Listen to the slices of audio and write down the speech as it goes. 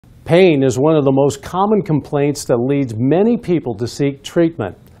Pain is one of the most common complaints that leads many people to seek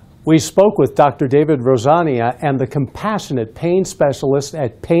treatment. We spoke with Dr. David Rosania and the compassionate pain specialist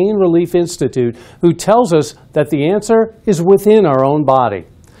at Pain Relief Institute, who tells us that the answer is within our own body.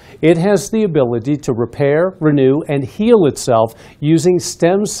 It has the ability to repair, renew, and heal itself using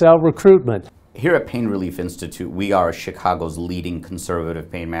stem cell recruitment. Here at Pain Relief Institute, we are Chicago's leading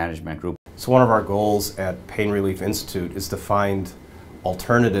conservative pain management group. So one of our goals at Pain Relief Institute is to find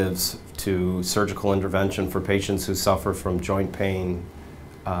alternatives to surgical intervention for patients who suffer from joint pain,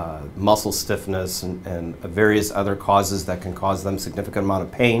 muscle stiffness, and various other causes that can cause them significant amount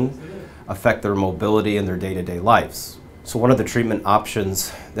of pain, affect their mobility in their day-to-day lives. So one of the treatment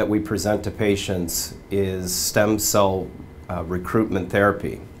options that we present to patients is stem cell recruitment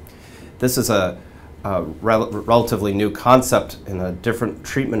therapy. This is a relatively new concept in a different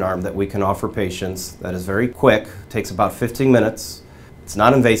treatment arm that we can offer patients that is very quick, takes about 15 minutes. It's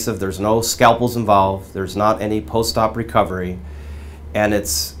not invasive, there's no scalpels involved, there's not any post-op recovery, and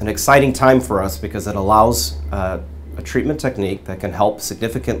it's an exciting time for us because it allows a treatment technique that can help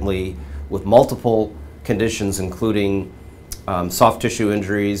significantly with multiple conditions, including soft tissue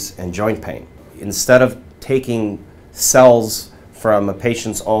injuries and joint pain. Instead of taking cells from a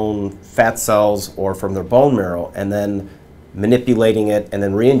patient's own fat cells or from their bone marrow and then manipulating it and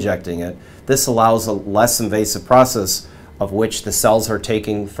then re-injecting it, this allows a less invasive process of which the cells are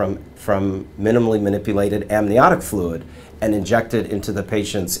taken from minimally manipulated amniotic fluid and injected into the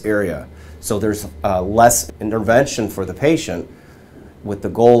patient's area. So there's less intervention for the patient with the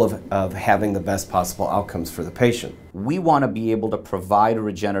goal of having the best possible outcomes for the patient. We want to be able to provide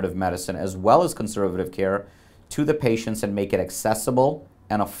regenerative medicine as well as conservative care to the patients and make it accessible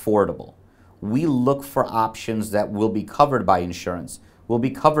and affordable. We look for options that will be covered by insurance, will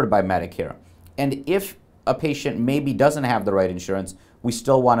be covered by Medicare. And if a patient maybe doesn't have the right insurance, we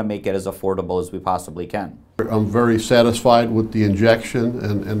still want to make it as affordable as we possibly can. I'm very satisfied with the injection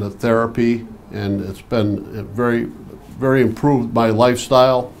and the therapy, and it's been very improved my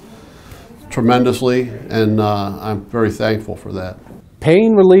lifestyle tremendously, and I'm very thankful for that.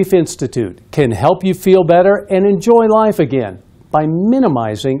 Pain Relief Institute can help you feel better and enjoy life again by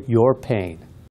minimizing your pain.